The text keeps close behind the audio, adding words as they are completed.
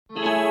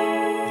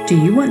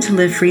Do you want to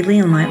live freely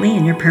and lightly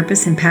in your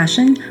purpose and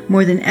passion?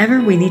 More than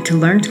ever, we need to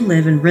learn to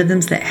live in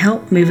rhythms that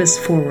help move us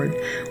forward.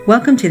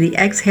 Welcome to the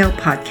Exhale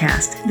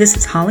Podcast. This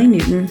is Holly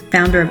Newton,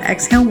 founder of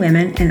Exhale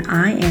Women, and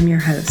I am your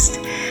host.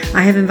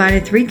 I have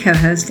invited three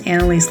co-hosts,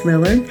 Annalise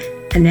Lillard,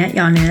 Annette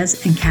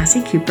Yanez, and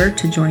Cassie Cooper,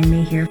 to join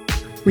me here.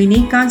 We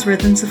need God's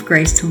rhythms of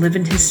grace to live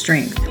in His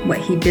strength. What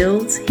He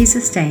builds, He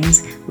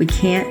sustains. We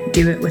can't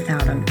do it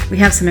without Him. We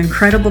have some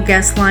incredible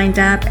guests lined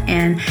up,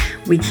 and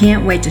we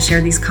can't wait to share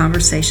these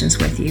conversations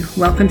with you.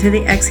 Welcome to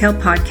the Exhale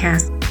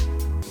Podcast.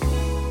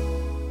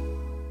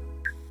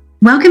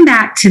 Welcome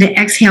back to the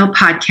Exhale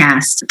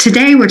Podcast.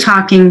 Today we're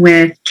talking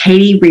with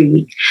Katie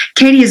Reid.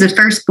 Katie is a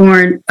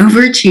firstborn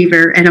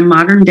overachiever and a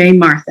modern-day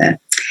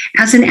Martha.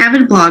 As an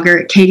avid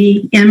blogger at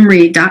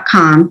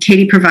katiemreid.com,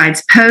 Katie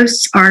provides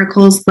posts,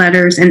 articles,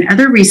 letters, and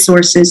other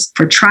resources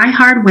for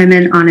try-hard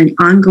women on an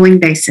ongoing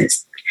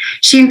basis.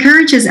 She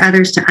encourages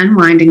others to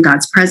unwind in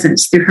God's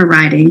presence through her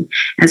writing,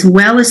 as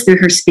well as through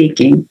her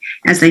speaking,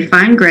 as they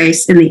find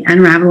grace in the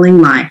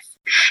unraveling life.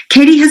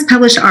 Katie has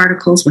published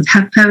articles with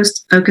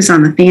HuffPost, Focus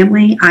on the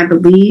Family, I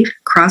Believe,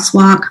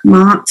 Crosswalk,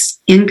 Mops,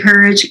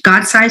 Encourage,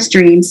 God-Sized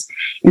Dreams,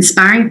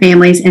 Inspiring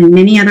Families, and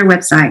many other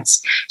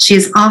websites. She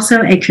is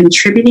also a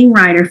contributing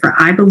writer for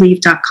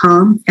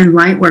IBelieve.com and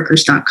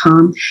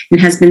Lightworkers.com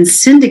and has been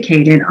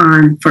syndicated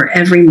on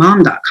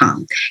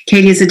ForEveryMom.com.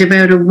 Katie is a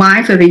devoted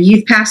wife of a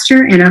youth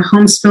pastor and a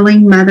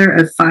homeschooling mother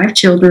of 5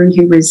 children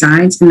who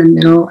resides in the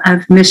middle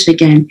of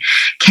Michigan.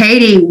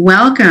 Katie,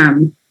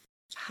 welcome.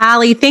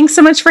 Holly, thanks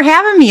so much for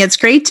having me. It's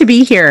great to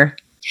be here.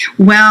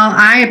 Well,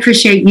 I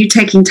appreciate you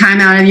taking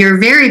time out of your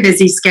very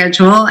busy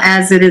schedule,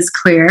 as it is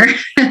clear,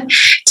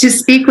 to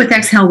speak with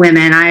Exhale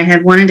Women. I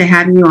have wanted to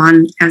have you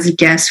on as a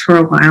guest for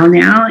a while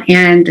now,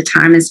 and the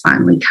time has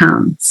finally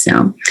come.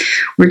 So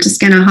we're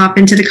just going to hop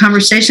into the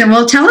conversation.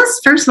 Well, tell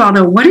us, first of all,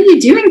 though, what are you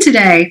doing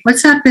today?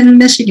 What's up in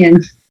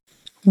Michigan?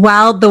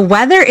 Well, the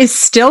weather is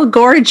still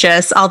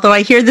gorgeous, although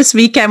I hear this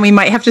weekend we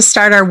might have to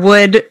start our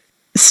wood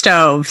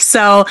stove.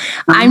 So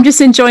I'm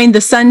just enjoying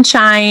the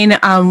sunshine.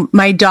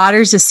 My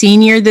daughter's a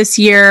senior this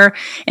year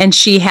and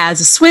she has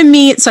a swim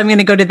meet. So I'm going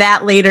to go to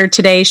that later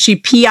today. She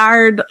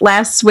PR'd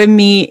last swim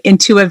meet in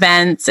 2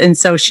 events. And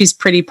so she's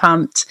pretty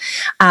pumped.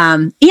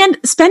 And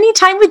spending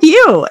time with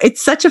you.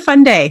 It's such a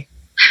fun day.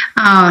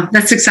 Oh,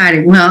 that's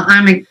exciting. Well,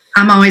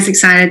 I'm always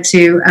excited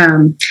to,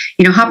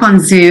 hop on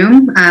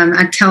Zoom.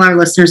 I tell our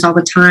listeners all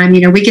the time,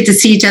 we get to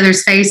see each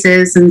other's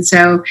faces. And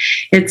so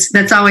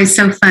that's always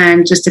so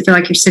fun just to feel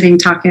like you're sitting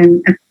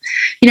talking,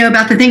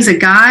 about the things of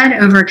God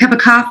over a cup of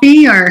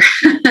coffee or,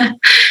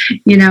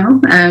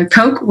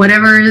 Coke,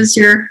 whatever is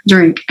your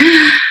drink.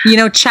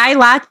 Chai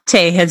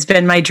latte has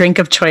been my drink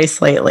of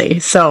choice lately.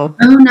 So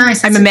oh,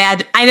 nice. I'm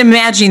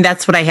imagining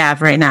that's what I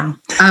have right now.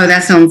 Oh,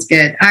 that sounds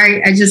good.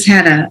 I just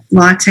had a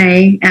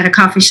latte at a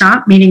coffee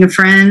shop, meeting a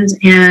friend,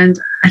 and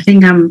I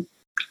think I'm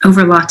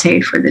over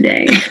latte for the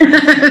day.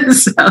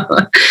 So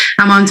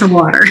I'm on to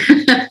water.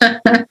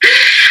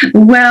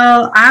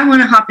 Well, I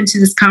want to hop into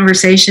this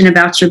conversation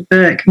about your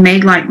book,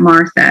 Made Like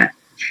Martha,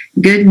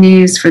 Good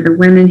News for the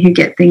Women Who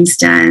Get Things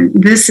Done.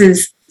 This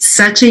is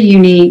such a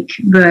unique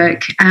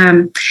book.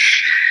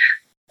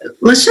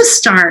 Let's just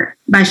start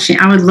by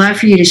I would love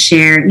for you to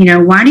share,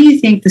 why do you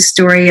think the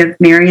story of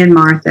Mary and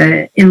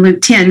Martha in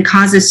Luke 10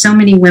 causes so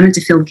many women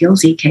to feel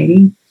guilty,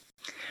 Katie?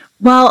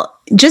 Well,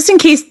 just in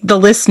case the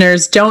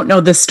listeners don't know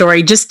the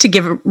story, just to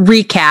give a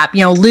recap,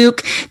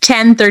 Luke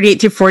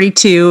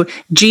 10:38-42,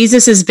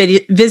 Jesus is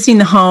visiting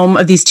the home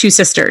of these 2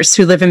 sisters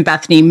who live in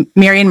Bethany,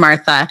 Mary and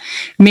Martha.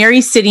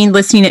 Mary's sitting,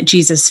 listening at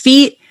Jesus'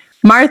 feet.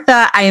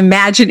 Martha, I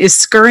imagine, is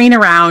scurrying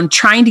around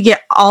trying to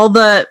get all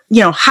the,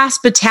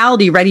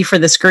 hospitality ready for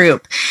this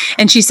group.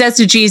 And she says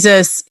to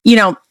Jesus,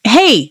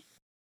 hey,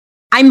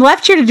 I'm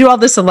left here to do all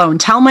this alone.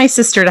 Tell my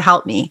sister to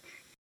help me.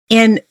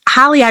 And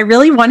Holly, I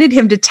really wanted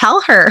him to tell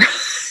her,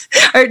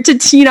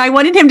 I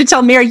wanted him to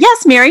tell Mary,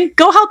 yes, Mary,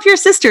 go help your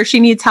sister. She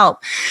needs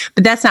help.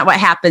 But that's not what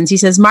happens. He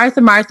says,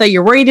 Martha, Martha,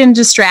 you're worried and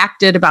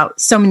distracted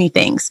about so many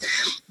things.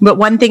 But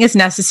one thing is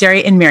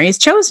necessary, and Mary has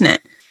chosen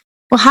it.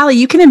 Well, Holly,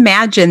 you can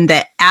imagine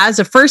that as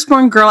a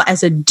firstborn girl,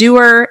 as a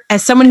doer,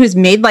 as someone who's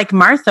made like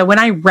Martha, when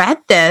I read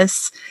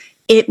this,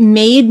 it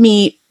made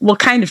me,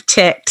 kind of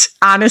ticked,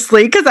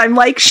 honestly, because I'm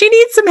like, she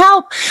needs some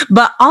help.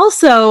 But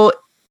also,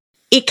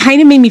 it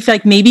kind of made me feel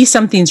like maybe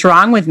something's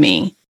wrong with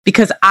me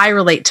because I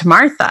relate to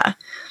Martha.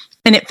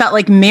 And it felt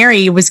like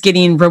Mary was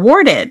getting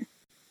rewarded.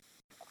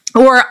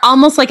 Or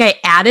almost like I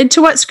added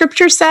to what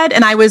scripture said.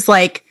 And I was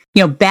like,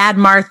 bad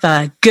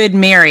Martha, good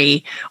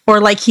Mary, or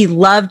like he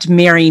loved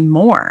Mary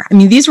more. I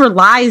mean, these were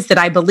lies that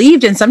I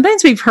believed. And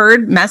sometimes we've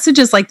heard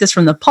messages like this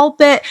from the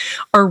pulpit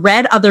or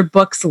read other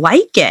books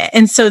like it.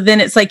 And so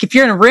then it's like, if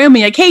you're in a room and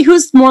you're like, hey,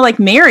 who's more like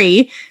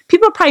Mary?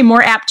 People are probably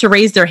more apt to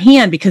raise their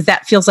hand because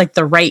that feels like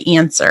the right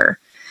answer.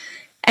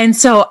 And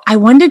so I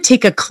wanted to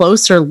take a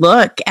closer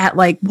look at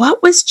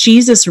what was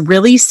Jesus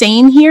really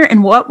saying here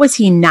and what was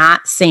he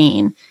not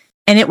saying?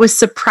 And it was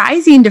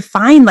surprising to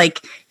find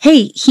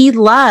hey, he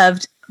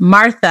loved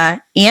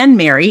Martha and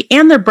Mary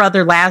and their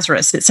brother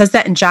Lazarus. It says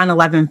that in John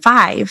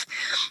 11:5.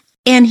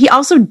 And he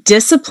also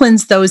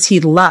disciplines those he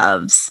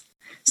loves.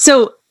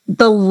 So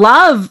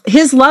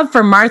his love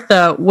for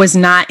Martha was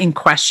not in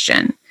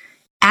question.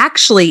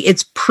 Actually,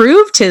 it's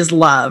proved his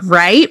love,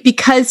 right?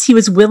 Because he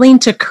was willing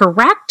to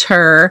correct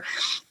her.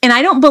 And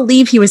I don't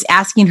believe he was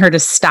asking her to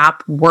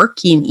stop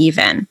working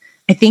even.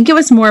 I think it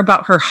was more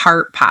about her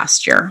heart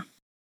posture.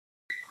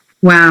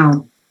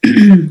 Wow.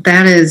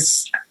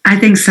 I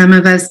think some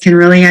of us can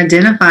really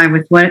identify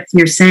with what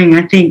you're saying.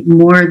 I think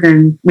more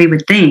than we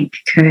would think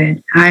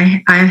could.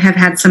 I have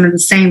had some of the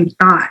same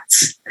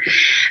thoughts.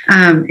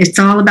 It's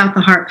all about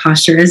the heart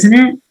posture, isn't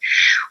it?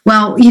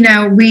 Well,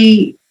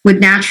 we would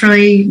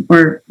naturally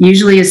or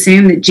usually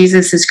assume that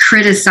Jesus is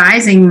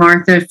criticizing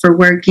Martha for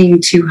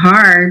working too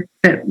hard.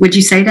 But would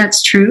you say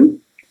that's true?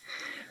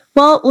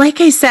 Well,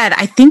 like I said,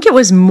 I think it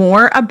was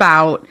more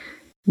about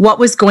what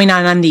was going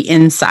on the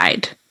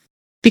inside.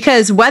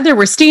 Because whether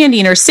we're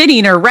standing or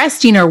sitting or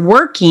resting or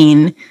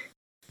working,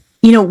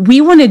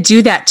 we want to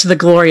do that to the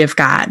glory of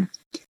God.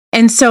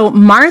 And so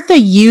Martha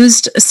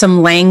used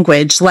some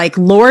language like,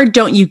 Lord,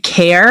 don't you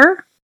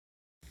care?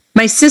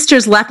 My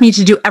sisters left me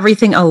to do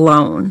everything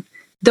alone.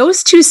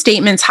 Those two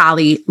statements,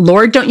 Holly,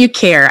 Lord, don't you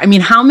care? I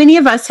mean, how many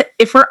of us,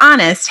 if we're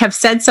honest, have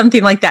said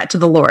something like that to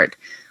the Lord?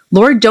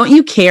 Lord, don't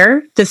you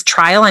care this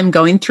trial I'm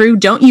going through?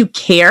 Don't you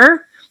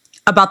care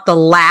about the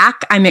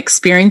lack I'm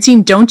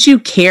experiencing? Don't you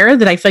care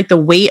that I feel like the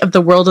weight of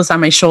the world is on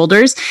my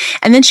shoulders?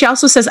 And then she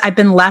also says, I've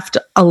been left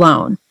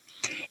alone.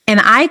 And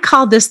I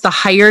call this the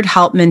hired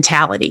help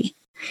mentality,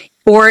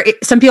 or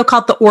some people call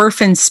it the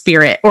orphan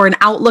spirit, or an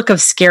outlook of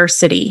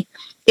scarcity.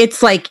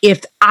 It's like,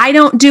 if I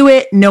don't do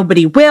it,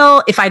 nobody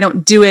will. If I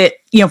don't do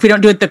it, if we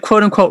don't do it the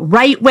quote unquote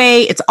right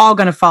way, it's all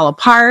going to fall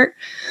apart.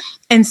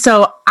 And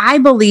so I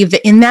believe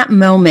that in that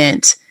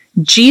moment,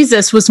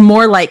 Jesus was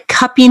more like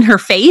cupping her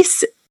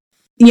face,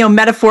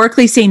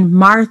 metaphorically saying,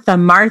 Martha,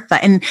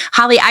 Martha. And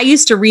Holly, I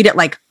used to read it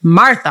like,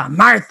 Martha,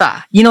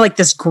 Martha, like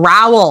this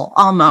growl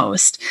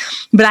almost.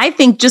 But I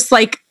think just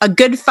like a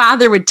good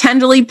father would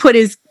tenderly put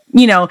his,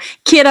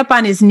 kid up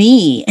on his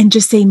knee and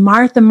just say,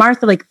 Martha,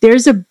 Martha, like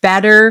there's a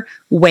better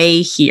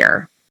way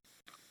here.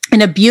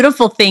 And a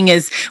beautiful thing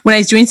is when I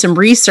was doing some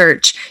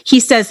research, he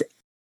says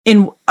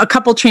in a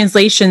couple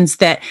translations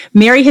that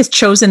Mary has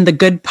chosen the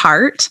good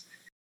part.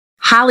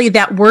 Holly,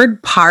 that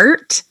word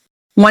part,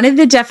 one of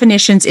the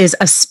definitions is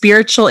a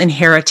spiritual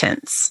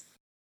inheritance.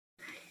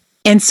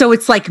 And so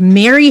it's like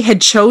Mary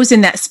had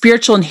chosen that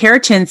spiritual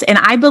inheritance. And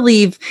I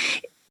believe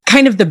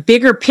kind of the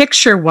bigger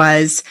picture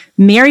was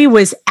Mary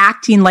was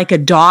acting like a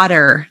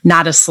daughter,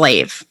 not a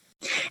slave.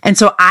 And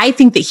so I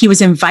think that he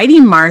was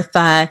inviting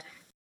Martha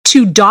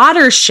to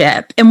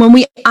daughtership. And when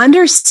we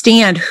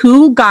understand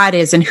who God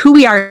is and who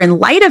we are in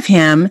light of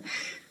him,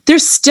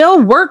 there's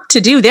still work to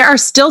do. There are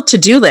still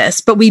to-do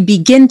lists, but we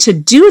begin to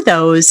do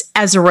those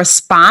as a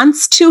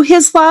response to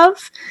his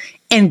love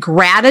and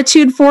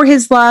gratitude for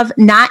his love,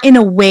 not in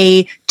a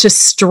way to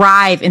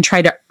strive and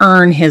try to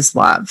earn his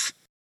love.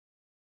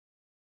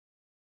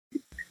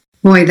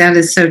 Boy, that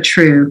is so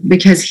true,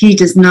 because he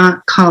does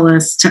not call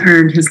us to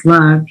earn his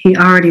love. He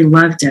already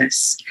loved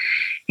us.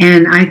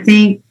 And I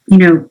think,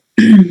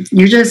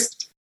 you're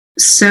just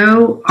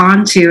so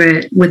onto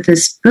it with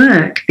this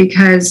book,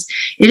 because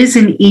it is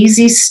an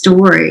easy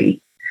story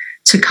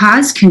to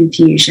cause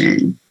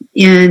confusion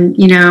in,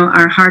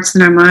 our hearts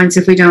and our minds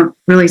if we don't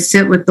really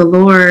sit with the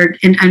Lord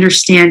and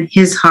understand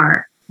his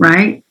heart,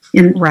 right?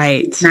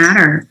 Right.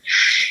 Matter.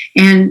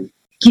 And,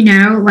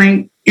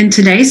 like in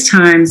today's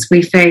times,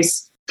 we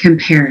face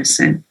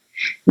comparison.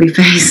 We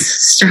face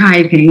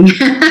striving,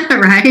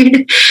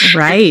 right?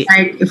 Right.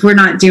 Like, if we're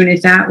not doing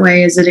it that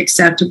way, is it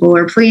acceptable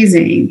or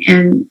pleasing?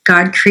 And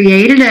God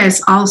created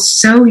us all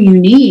so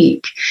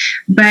unique.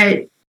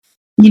 But,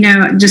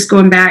 just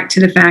going back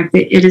to the fact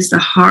that it is the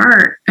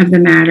heart of the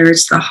matter,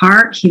 it's the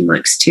heart he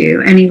looks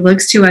to. And he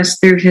looks to us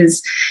through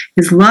his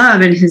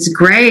love and his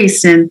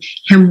grace and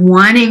him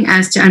wanting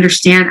us to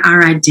understand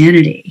our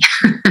identity.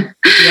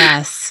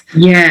 Yes.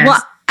 Yes.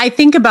 Well, I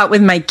think about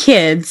with my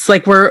kids,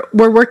 like we're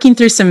working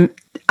through some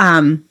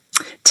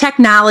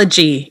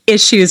technology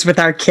issues with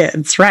our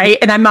kids, right?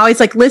 And I'm always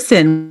like,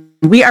 listen,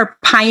 we are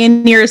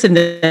pioneers in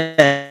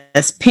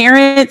this.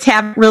 Parents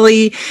haven't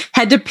really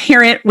had to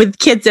parent with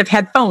kids that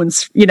have had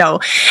phones,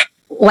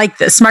 like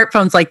this,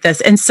 smartphones like this.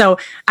 And so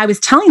I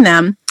was telling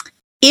them,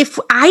 if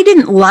I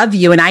didn't love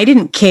you and I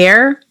didn't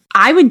care,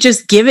 I would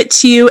just give it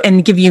to you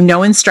and give you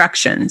no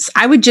instructions.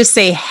 I would just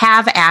say,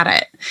 have at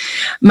it.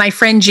 My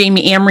friend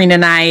Jamie Amrine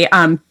and I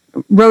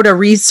wrote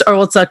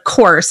it's a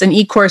course, an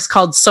e-course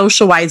called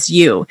Socialize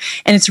You.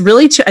 And it's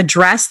really to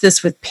address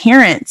this with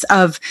parents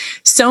of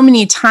so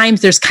many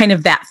times there's kind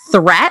of that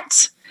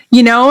threat,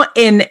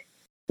 and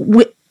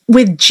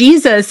with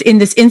Jesus in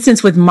this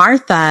instance with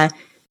Martha,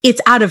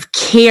 it's out of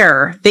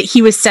care that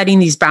he was setting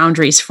these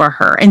boundaries for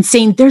her and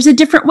saying, there's a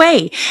different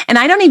way. And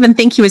I don't even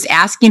think he was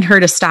asking her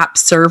to stop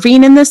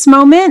serving in this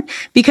moment,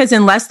 because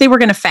unless they were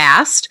going to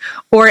fast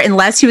or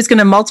unless he was going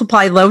to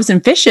multiply loaves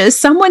and fishes,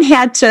 someone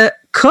had to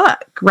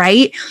cook,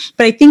 right?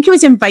 But I think it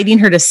was inviting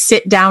her to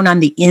sit down on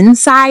the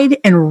inside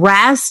and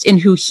rest in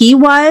who he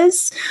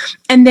was.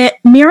 And that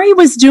Mary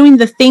was doing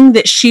the thing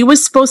that she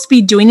was supposed to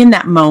be doing in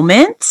that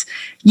moment,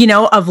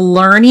 of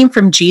learning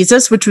from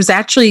Jesus, which was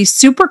actually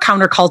super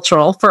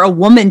countercultural for a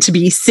woman to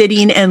be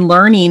sitting and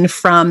learning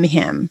from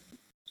him.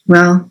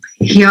 Well,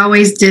 he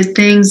always did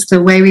things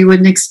the way we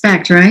wouldn't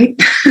expect, right?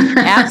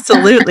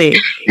 Absolutely.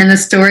 And the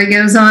story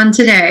goes on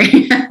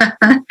today.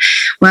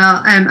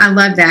 Well, I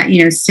love that,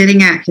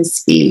 sitting at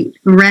his feet,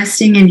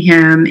 resting in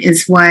him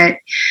is what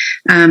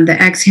the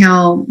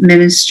Exhale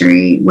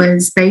ministry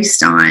was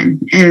based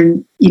on.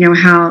 And,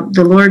 how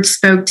the Lord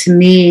spoke to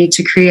me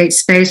to create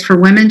space for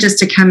women just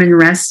to come and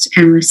rest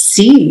and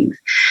receive.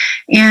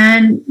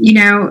 And,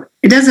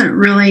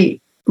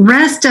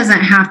 rest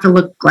doesn't have to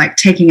look like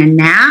taking a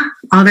nap,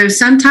 although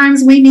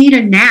sometimes we need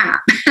a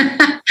nap.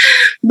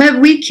 But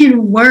we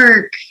can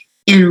work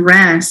in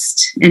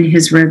rest in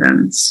his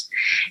rhythms.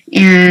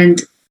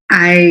 And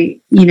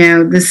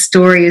this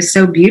story is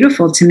so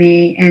beautiful to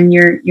me, and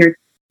you're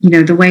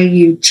the way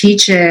you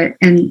teach it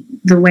and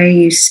the way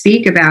you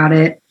speak about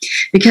it,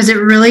 because it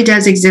really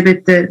does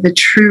exhibit the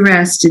true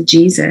rest of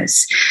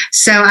Jesus.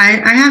 So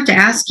I have to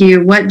ask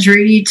you, what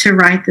drew you to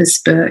write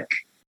this book?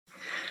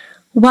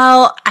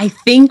 Well, I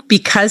think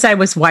because I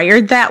was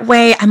wired that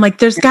way, I'm like,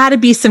 there's got to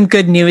be some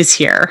good news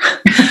here,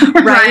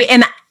 right?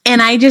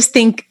 And I just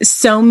think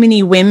so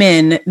many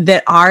women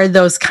that are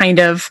those kind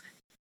of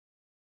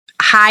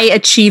high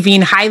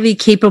achieving, highly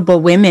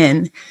capable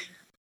women,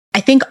 I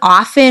think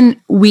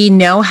often we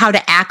know how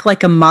to act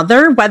like a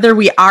mother, whether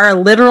we are a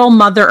literal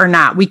mother or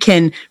not. We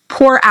can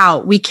pour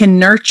out, we can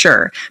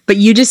nurture, but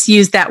you just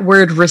use that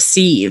word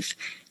receive.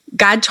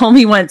 God told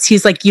me once,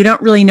 he's like, you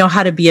don't really know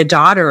how to be a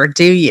daughter, or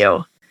do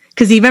you?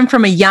 Because even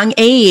from a young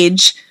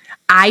age,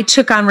 I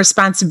took on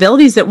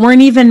responsibilities that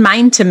weren't even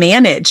mine to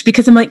manage,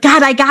 because I'm like,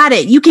 God, I got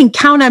it. You can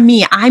count on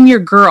me. I'm your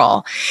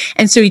girl.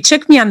 And so he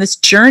took me on this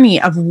journey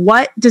of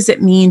what does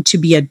it mean to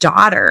be a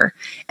daughter?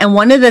 And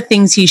one of the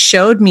things he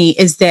showed me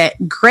is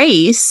that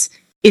grace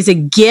is a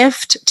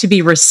gift to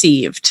be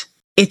received.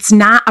 It's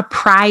not a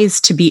prize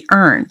to be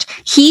earned.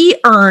 He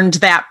earned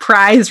that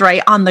prize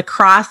right on the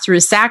cross through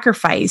his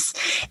sacrifice.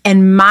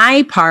 And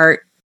my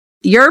part,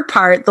 your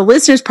part, the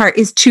listener's part,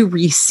 is to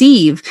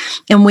receive.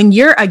 And when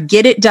you're a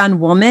get it done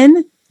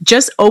woman,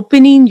 just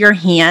opening your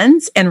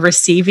hands and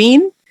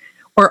receiving,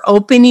 or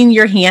opening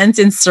your hands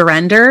in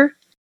surrender,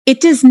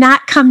 it does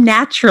not come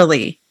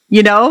naturally.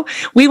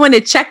 We want to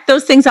check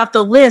those things off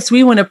the list.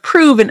 We want to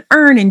prove and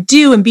earn and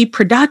do and be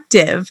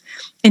productive.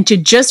 And to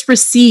just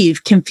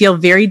receive can feel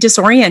very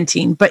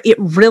disorienting, but it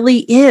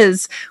really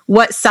is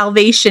what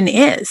salvation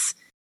is.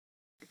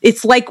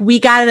 It's like we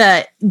got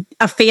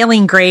a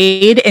failing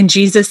grade, and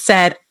Jesus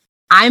said,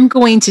 I'm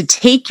going to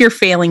take your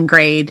failing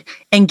grade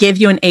and give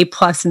you an A+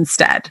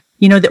 instead,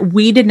 that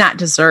we did not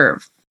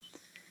deserve.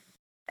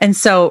 And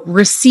so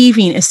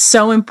receiving is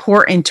so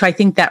important to, I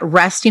think, that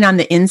resting on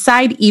the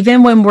inside,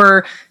 even when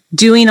we're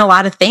doing a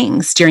lot of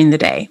things during the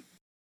day.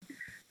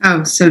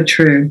 Oh, so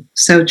true.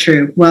 So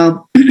true.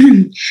 Well,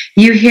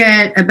 you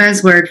hit a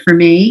buzzword for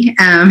me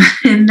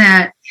in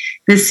that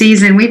this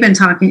season we've been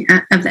talking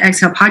of the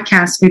Exhale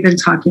podcast. We've been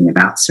talking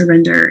about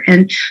surrender,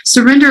 and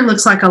surrender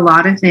looks like a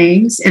lot of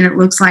things, and it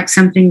looks like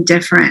something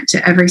different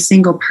to every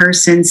single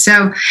person.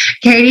 So,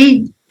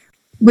 Katie,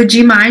 would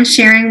you mind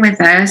sharing with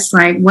us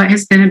what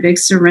has been a big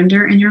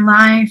surrender in your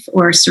life,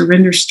 or a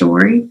surrender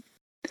story?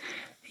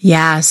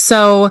 Yeah.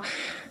 So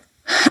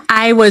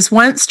I was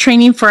once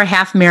training for a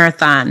half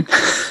marathon,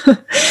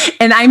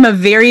 and I'm a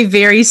very,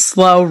 very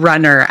slow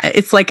runner.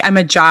 It's like I'm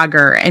a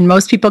jogger, and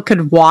most people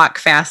could walk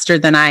faster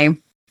than I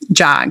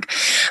jog.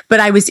 But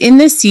I was in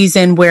this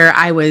season where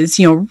I was,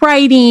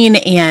 writing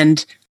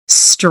and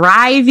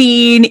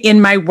striving in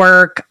my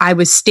work. I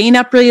was staying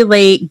up really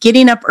late,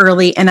 getting up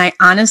early, and I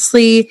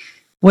honestly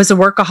was a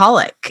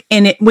workaholic.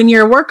 And when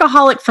you're a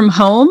workaholic from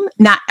home,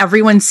 not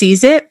everyone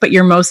sees it, but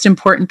your most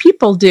important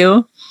people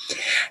do.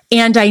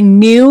 And I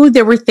knew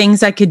there were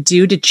things I could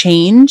do to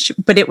change,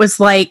 but it was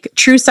like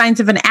true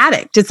signs of an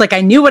addict. It's like I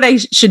knew what I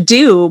should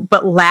do,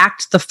 but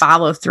lacked the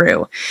follow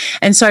through.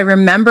 And so I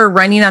remember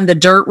running on the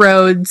dirt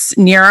roads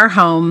near our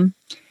home,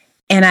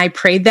 and I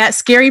prayed that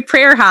scary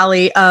prayer,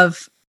 Holly,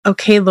 of,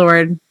 okay,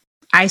 Lord,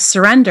 I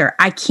surrender.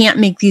 I can't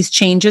make these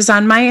changes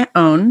on my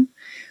own.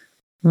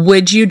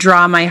 Would you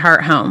draw my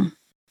heart home?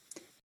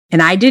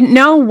 And I didn't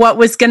know what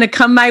was going to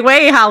come my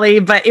way, Holly,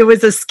 but it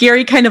was a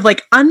scary kind of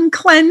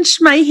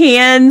unclench my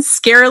hands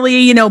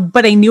scarily,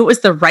 but I knew it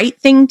was the right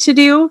thing to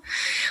do.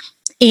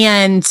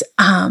 And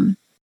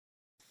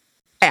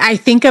I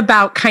think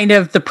about kind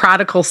of the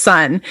prodigal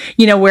son,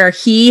 where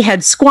he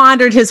had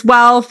squandered his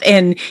wealth,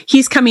 and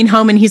he's coming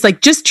home and he's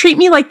like, just treat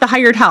me like the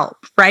hired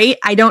help, right?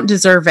 I don't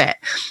deserve it.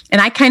 And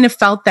I kind of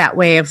felt that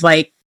way of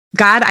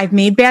God, I've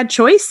made bad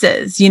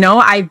choices.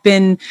 I've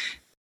been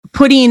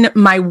putting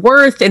my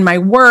worth in my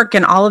work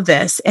and all of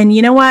this. And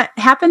you know what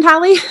happened,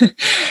 Holly?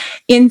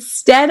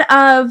 Instead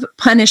of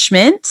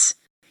punishment,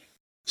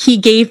 he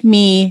gave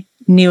me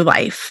new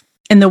life.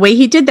 And the way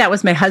he did that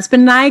was my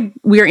husband and I,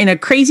 we were in a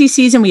crazy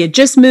season. We had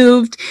just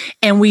moved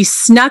and we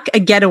snuck a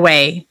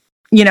getaway,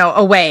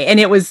 away. And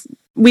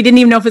we didn't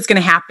even know if it's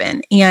going to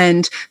happen,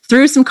 and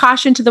threw some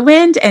caution to the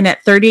wind. And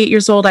at 38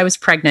 years old, I was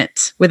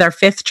pregnant with our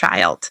 5th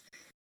child.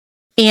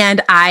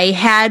 And I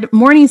had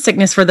morning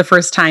sickness for the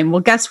first time.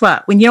 Well, guess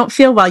what? When you don't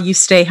feel well, you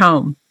stay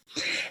home.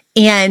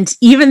 And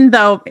even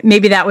though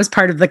maybe that was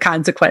part of the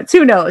consequence,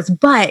 who knows?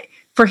 But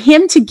for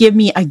him to give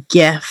me a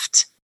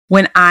gift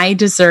when I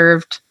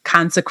deserved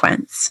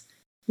consequence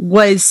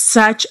was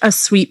such a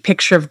sweet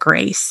picture of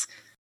grace.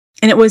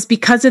 And it was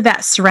because of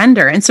that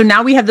surrender. And so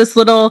now we have this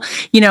little,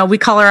 we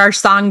call her our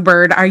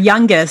songbird, our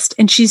youngest,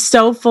 and she's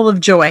so full of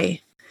joy.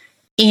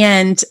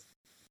 And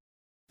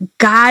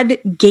God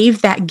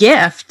gave that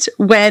gift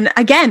when,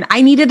 again,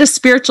 I needed a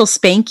spiritual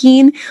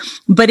spanking,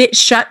 but it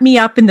shut me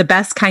up in the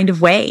best kind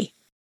of way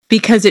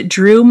because it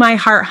drew my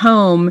heart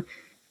home,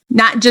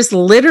 not just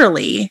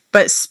literally,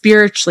 but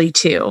spiritually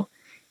too.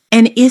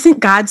 And isn't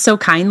God so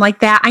kind like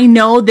that? I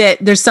know that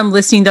there's some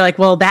listening, they're like,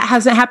 well, that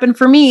hasn't happened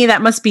for me.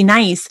 That must be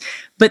nice.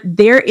 But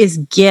there is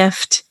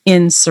gift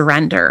in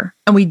surrender.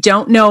 And we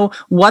don't know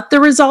what the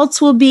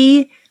results will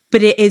be,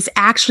 but it is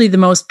actually the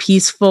most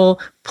peaceful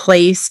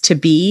place to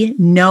be,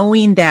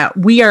 knowing that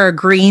we are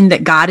agreeing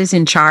that God is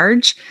in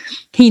charge.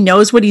 He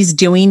knows what he's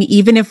doing,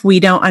 even if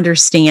we don't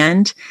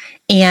understand.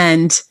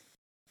 And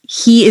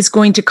he is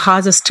going to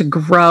cause us to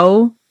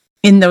grow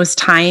in those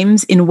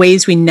times in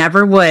ways we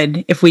never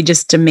would if we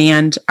just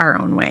demand our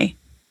own way.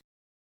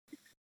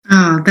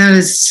 Oh, that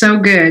is so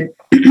good.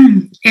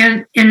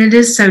 And it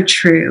is so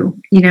true.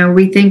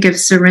 We think of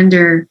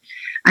surrender,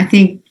 I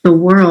think the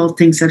world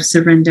thinks of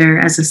surrender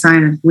as a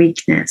sign of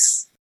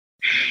weakness,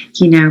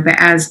 but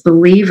as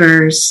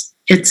believers,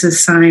 it's a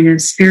sign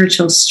of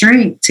spiritual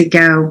strength to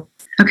go,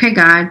 okay,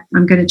 God,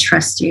 I'm going to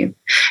trust you.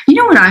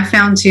 What I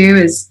found too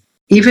is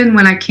even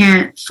when I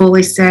can't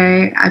fully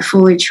say, I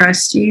fully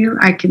trust you,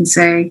 I can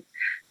say,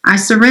 I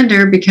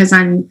surrender because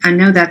I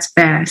know that's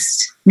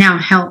best. Now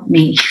help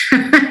me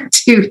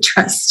to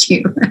trust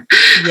you.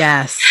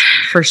 Yes,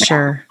 for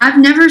sure.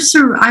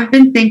 I've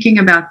been thinking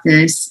about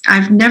this.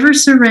 I've never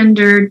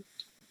surrendered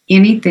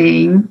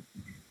anything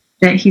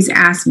that he's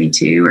asked me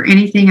to or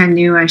anything I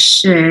knew I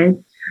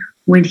should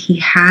when he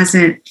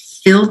hasn't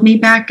filled me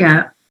back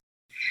up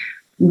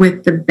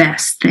with the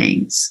best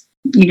things.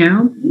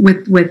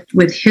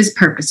 With his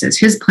purposes,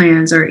 his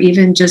plans, or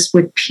even just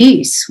with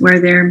peace where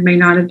there may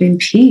not have been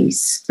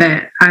peace,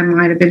 but I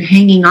might have been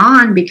hanging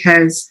on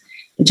because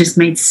it just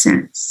made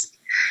sense.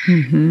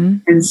 Mm-hmm.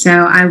 And so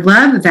I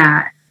love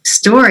that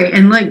story.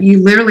 And look, you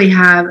literally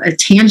have a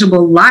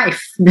tangible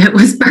life that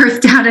was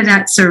birthed out of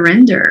that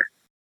surrender.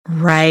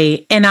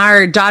 Right. And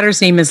our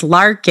daughter's name is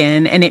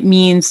Larkin, and it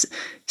means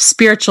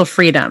spiritual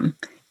freedom.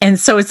 And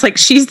so it's like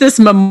she's this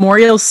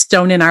memorial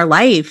stone in our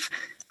life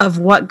of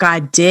what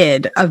God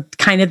did, of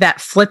kind of that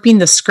flipping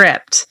the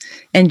script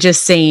and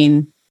just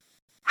saying,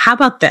 how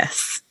about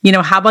this?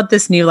 How about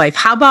this new life?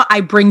 How about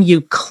I bring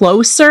you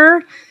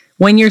closer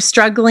when you're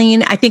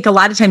struggling? I think a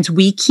lot of times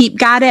we keep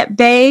God at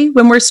bay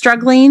when we're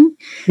struggling,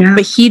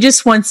 but he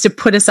just wants to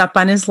put us up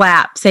on his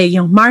lap, say,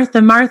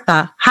 Martha,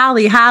 Martha,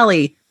 Holly,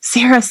 Holly,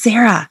 Sarah,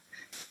 Sarah,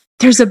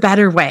 there's a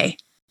better way.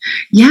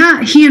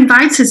 Yeah, he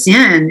invites us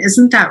in.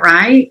 Isn't that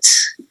right?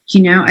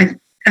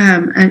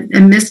 A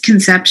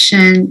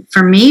misconception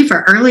for me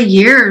for early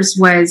years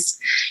was,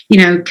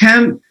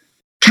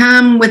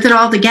 come with it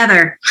all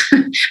together,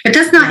 but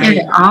that's not it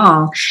at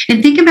all.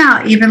 And think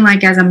about even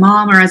like as a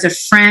mom or as a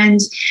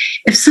friend,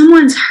 if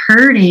someone's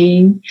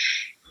hurting,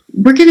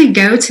 we're going to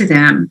go to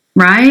them,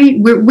 right?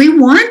 We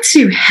want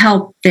to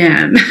help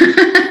them.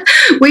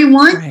 We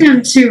want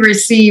them to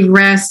receive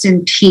rest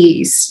and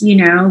peace.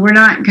 We're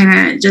not going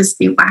to just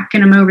be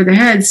whacking them over the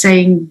head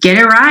saying, get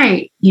it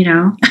right,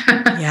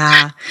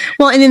 Yeah.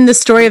 Well, and in the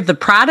story of the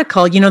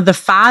prodigal, the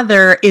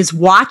father is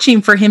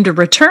watching for him to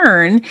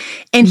return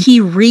and he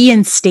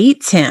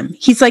reinstates him.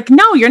 He's like,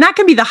 no, you're not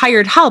going to be the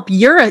hired help.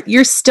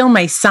 You're still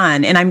my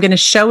son. And I'm going to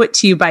show it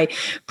to you by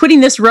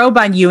putting this robe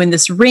on you and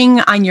this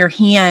ring on your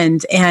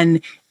hand.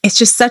 And it's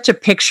just such a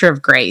picture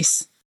of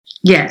grace.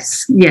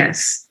 Yes.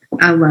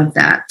 I love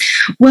that.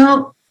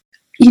 Well,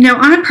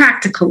 on a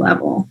practical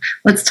level,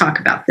 let's talk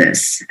about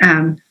this.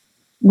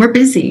 We're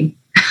busy.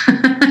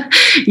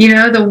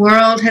 The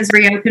world has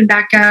reopened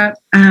back up.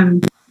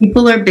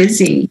 People are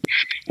busy.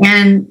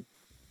 And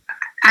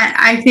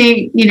I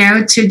think,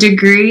 to a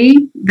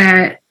degree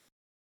that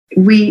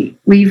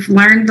we've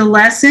learned the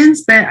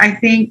lessons, but I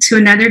think to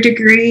another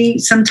degree,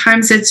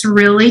 sometimes it's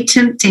really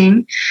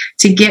tempting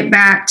to get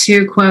back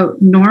to,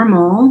 quote,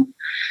 normal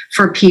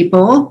for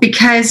people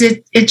because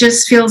it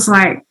just feels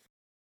like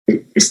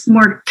it's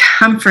more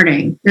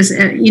comforting,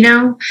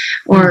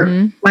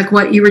 or like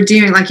what you were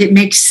doing, like it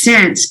makes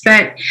sense.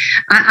 But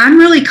I'm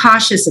really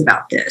cautious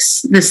about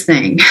this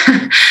thing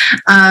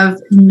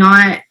of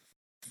not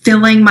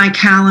filling my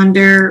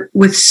calendar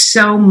with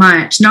so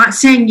much, not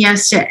saying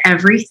yes to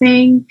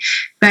everything,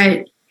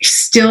 but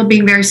still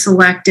being very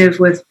selective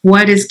with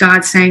what is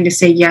God saying to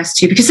say yes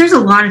to, because there's a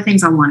lot of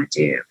things I want to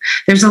do.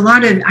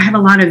 I have a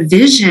lot of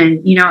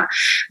vision,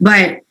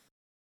 but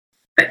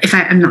if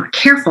I'm not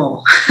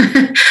careful,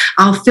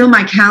 I'll fill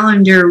my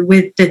calendar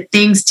with the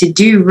things to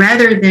do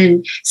rather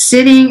than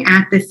sitting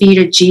at the feet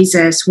of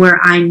Jesus where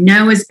I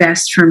know is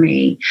best for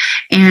me.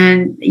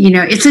 And,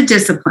 it's a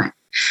discipline,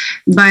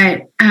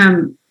 but,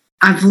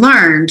 I've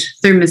learned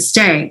through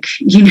mistake,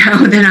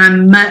 that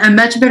I'm a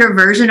much better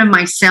version of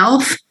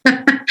myself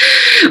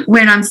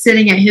when I'm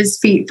sitting at his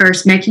feet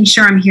first, making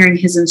sure I'm hearing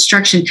his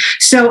instruction.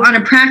 So on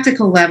a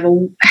practical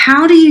level,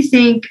 how do you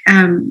think,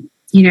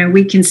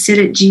 we can sit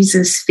at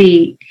Jesus'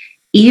 feet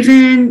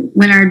even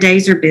when our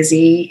days are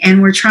busy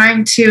and we're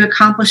trying to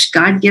accomplish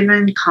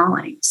God-given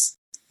callings?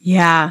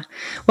 Yeah.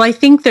 Well, I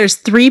think there's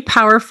 3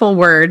 powerful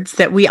words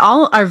that we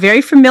all are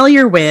very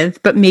familiar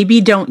with, but maybe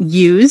don't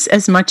use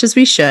as much as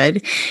we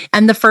should.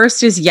 And the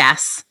first is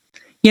yes.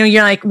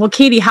 You're like, well,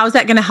 Katie, how's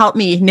that going to help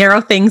me narrow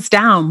things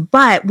down?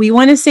 But we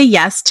want to say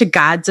yes to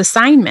God's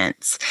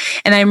assignments.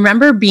 And I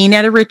remember being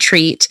at a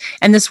retreat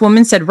and this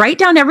woman said, write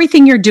down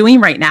everything you're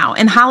doing right now.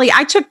 And Holly,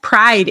 I took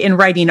pride in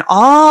writing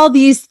all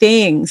these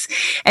things.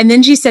 And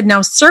then she said,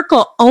 now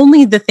circle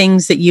only the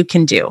things that you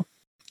can do.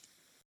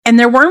 And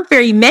there weren't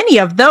very many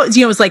of those.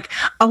 It was like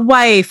a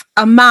wife,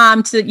 a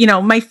mom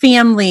to, my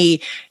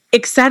family,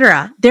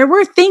 etc. There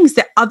were things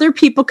that other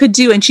people could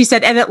do. And she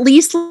said, at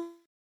least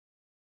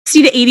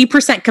 60 to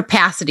 80%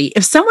 capacity.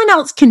 If someone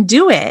else can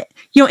do it,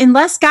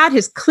 unless God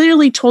has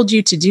clearly told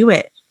you to do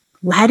it,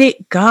 let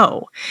it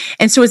go.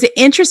 And so it's an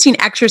interesting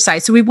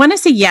exercise. So we want to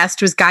say yes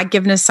to his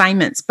God-given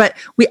assignments, but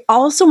we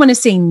also want to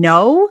say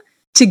no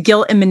to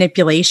guilt and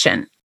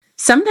manipulation.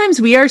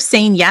 Sometimes we are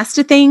saying yes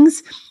to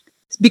things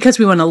because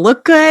we want to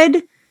look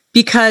good,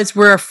 because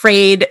we're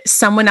afraid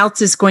someone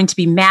else is going to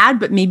be mad,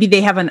 but maybe they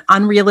have an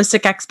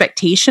unrealistic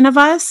expectation of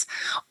us.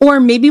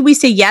 Or maybe we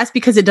say yes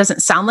because it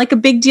doesn't sound like a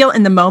big deal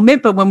in the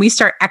moment, but when we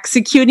start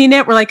executing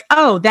it, we're like,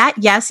 oh, that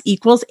yes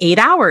equals 8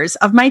 hours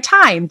of my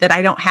time that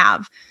I don't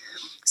have.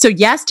 So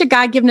yes to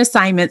God-given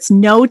assignments,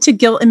 no to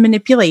guilt and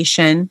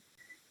manipulation,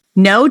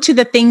 no to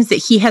the things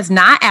that he has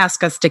not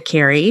asked us to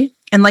carry.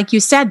 And like you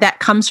said, that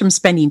comes from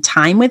spending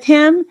time with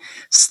him,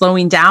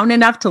 slowing down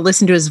enough to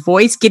listen to his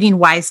voice, getting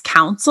wise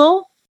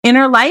counsel in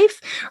our life,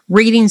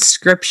 reading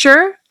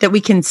scripture that we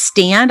can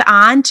stand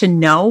on to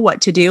know what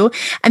to do.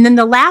 And then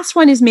the last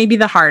one is maybe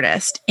the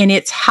hardest, and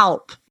it's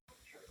help.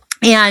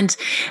 And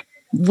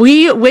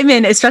we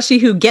women, especially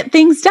who get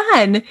things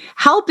done,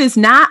 help is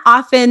not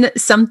often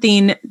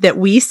something that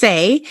we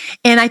say.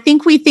 And I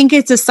think we think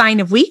it's a sign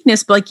of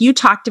weakness, but like you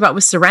talked about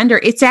with surrender,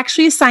 it's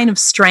actually a sign of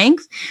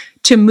strength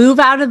to move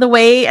out of the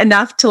way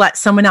enough to let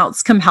someone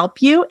else come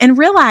help you and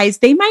realize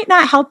they might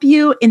not help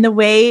you in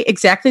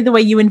exactly the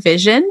way you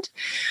envisioned.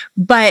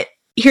 But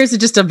here's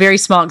just a very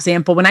small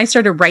example. When I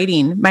started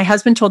writing, my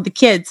husband told the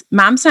kids,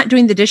 Mom's not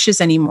doing the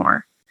dishes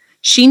anymore.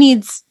 She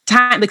needs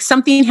time, like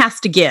something has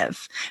to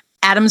give.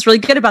 Adam's really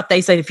good about that.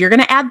 He said, if you're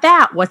going to add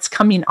that, what's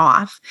coming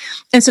off?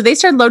 And so they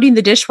started loading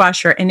the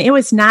dishwasher, and it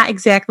was not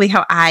exactly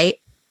how I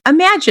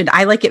imagined.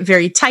 I like it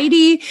very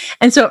tidy.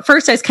 And so at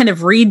first I was kind of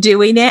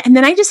redoing it. And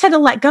then I just had to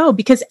let go,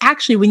 because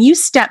actually when you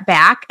step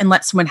back and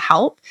let someone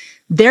help,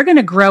 they're going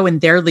to grow in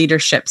their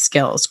leadership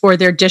skills or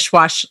their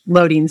dishwash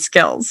loading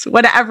skills,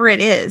 whatever it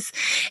is.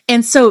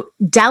 And so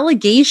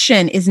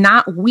delegation is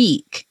not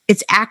weak.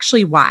 It's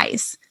actually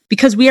wise,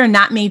 because we are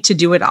not made to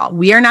do it all.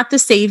 We are not the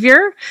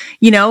savior.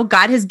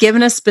 God has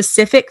given us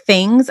specific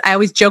things. I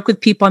always joke with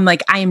people, I'm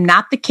like, I am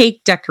not the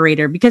cake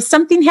decorator, because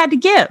something had to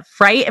give,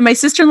 right? And my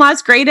sister-in-law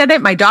is great at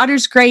it. My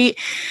daughter's great.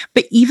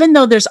 But even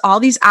though there's all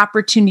these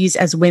opportunities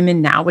as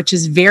women now, which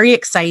is very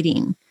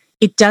exciting,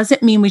 it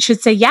doesn't mean we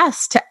should say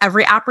yes to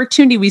every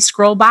opportunity we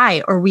scroll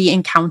by or we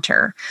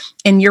encounter.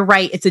 And you're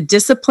right. It's a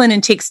discipline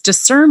and takes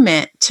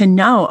discernment to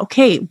know,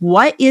 okay,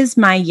 what is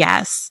my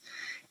yes?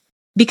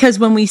 Because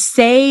when we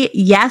say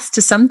yes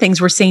to some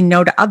things, we're saying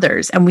no to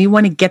others. And we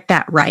want to get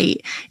that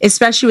right,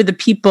 especially with the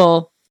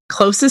people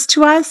closest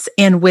to us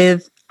and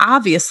with,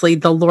 obviously,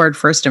 the Lord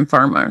first and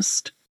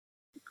foremost.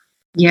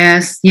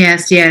 Yes.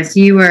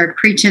 You were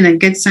preaching a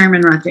good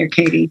sermon right there,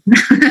 Katie.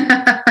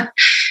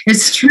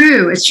 It's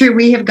true.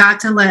 We have got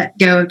to let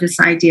go of this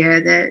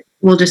idea that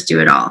we'll just do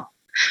it all,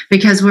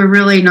 because we're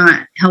really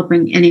not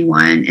helping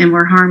anyone, and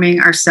we're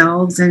harming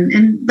ourselves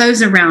and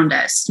those around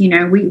us.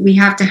 We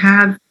have to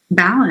have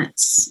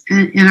balance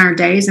in our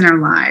days and our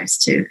lives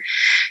to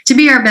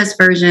be our best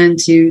version,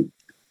 to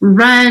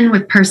run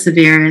with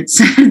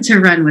perseverance, to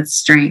run with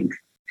strength.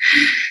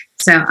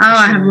 So,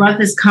 I have loved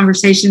this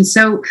conversation.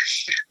 So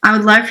I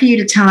would love for you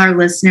to tell our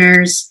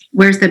listeners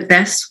where's the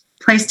best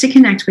place to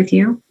connect with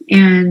you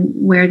and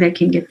where they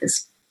can get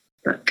this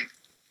book.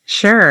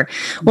 Sure.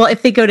 Well,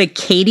 if they go to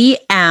Katie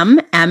M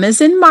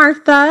as in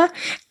Martha,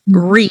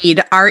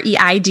 Reid,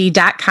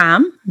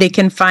 REID.com. They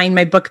can find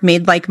my book,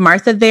 Made Like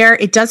Martha, there.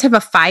 It does have a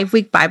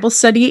 5-week Bible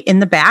study in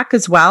the back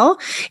as well,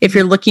 if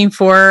you're looking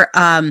for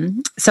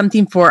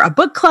something for a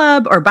book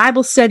club or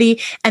Bible study.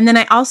 And then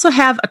I also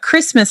have a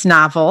Christmas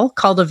novel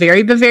called A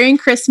Very Bavarian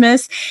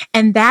Christmas.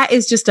 And that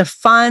is just a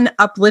fun,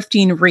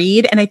 uplifting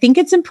read. And I think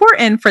it's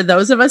important for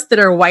those of us that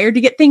are wired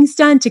to get things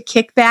done to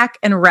kick back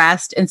and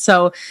rest. And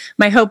so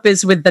my hope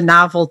is with the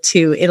novel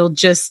too, it'll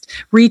just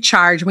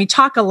recharge. We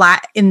talk a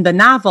lot in the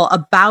novel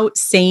about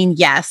saying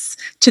yes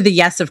to the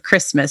yes of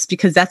Christmas,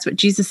 because that's what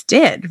Jesus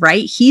did,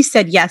 right? He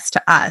said yes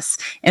to us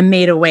and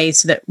made a way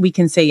so that we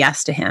can say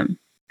yes to him.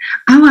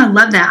 Oh, I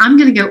love that. I'm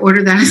going to go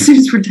order that as soon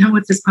as we're done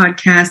with this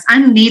podcast.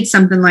 I need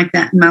something like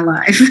that in my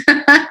life.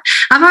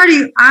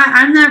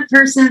 I'm that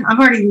person. I've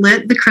already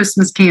lit the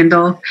Christmas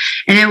candle,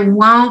 and it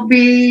won't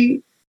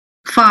be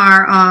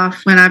far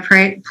off when I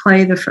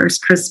play the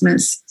first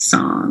Christmas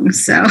song.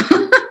 So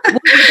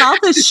with all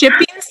the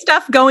shipping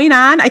stuff going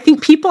on, I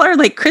think people are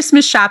like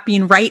Christmas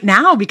shopping right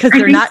now because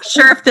they're not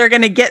sure if they're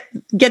going to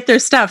get their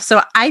stuff.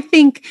 So I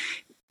think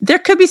there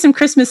could be some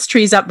Christmas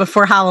trees up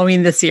before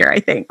Halloween this year, I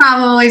think.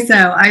 Probably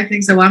so. I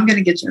think so. Well, I'm going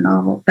to get you a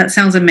novel. That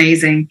sounds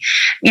amazing.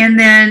 And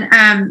then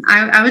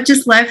I would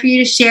just love for you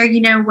to share,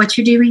 what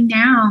you're doing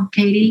now,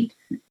 Katie.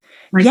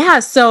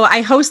 So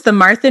I host the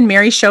Martha and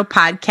Mary Show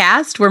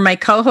podcast, where my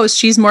co-host,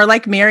 she's more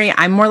like Mary,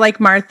 I'm more like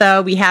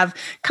Martha. We have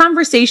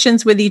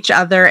conversations with each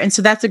other. And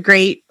so that's a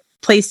great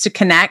place to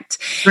connect.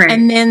 Right.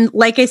 And then,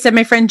 like I said,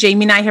 my friend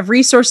Jamie and I have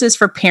resources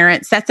for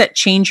parents. That's at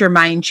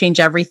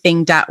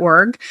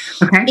changeyourmindchangeeverything.org.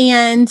 Okay.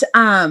 And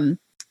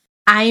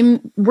I'm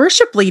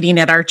worship leading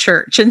at our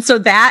church. And so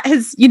that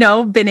has,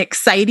 been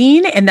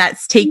exciting, and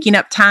that's taking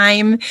up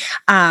time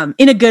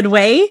in a good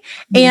way.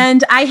 Mm-hmm.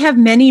 And I have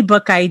many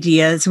book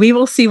ideas. We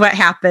will see what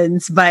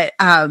happens. But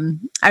I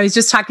was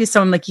just talking to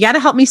someone like, you got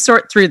to help me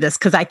sort through this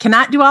because I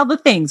cannot do all the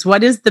things.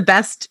 What is the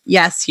best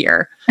yes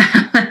here?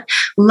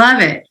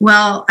 Love it.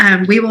 Well,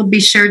 we will be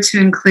sure to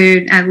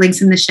include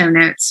links in the show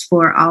notes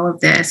for all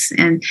of this.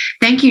 And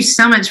thank you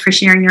so much for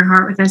sharing your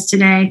heart with us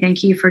today.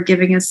 Thank you for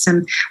giving us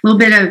some little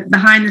bit of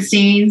behind the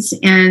scenes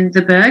in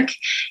the book.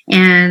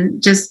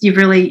 And just you've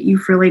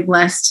really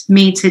blessed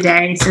me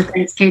today. So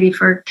thanks, Katie,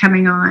 for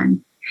coming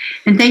on.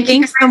 And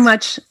thanks so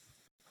much.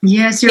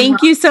 Yes,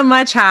 thank you so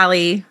much,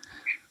 Holly.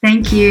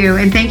 Thank you.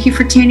 And thank you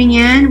for tuning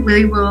in.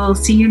 We will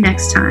see you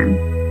next time.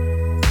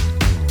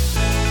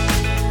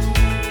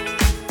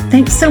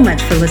 Thanks so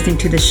much for listening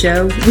to the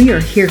show. We are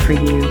here for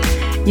you.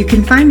 You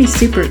can find me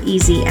super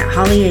easy at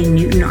Holly A.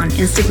 Newton on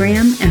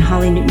Instagram and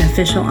Holly Newton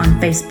Official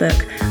on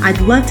Facebook. I'd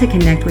love to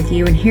connect with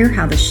you and hear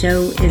how the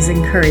show is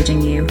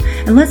encouraging you.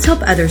 And let's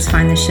help others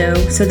find the show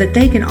so that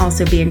they can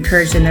also be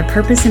encouraged in their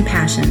purpose and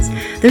passions.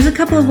 There's a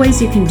couple of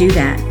ways you can do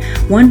that.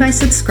 One, by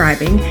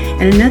subscribing,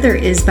 and another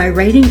is by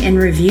rating and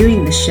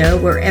reviewing the show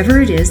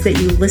wherever it is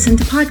that you listen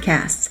to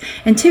podcasts.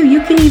 And two,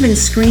 you can even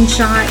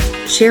screenshot,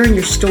 share in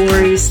your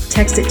stories,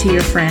 text it to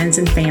your friends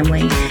and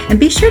family. And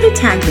be sure to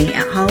tag me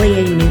at Holly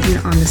A. Newton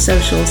on the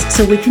socials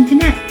so we can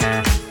connect.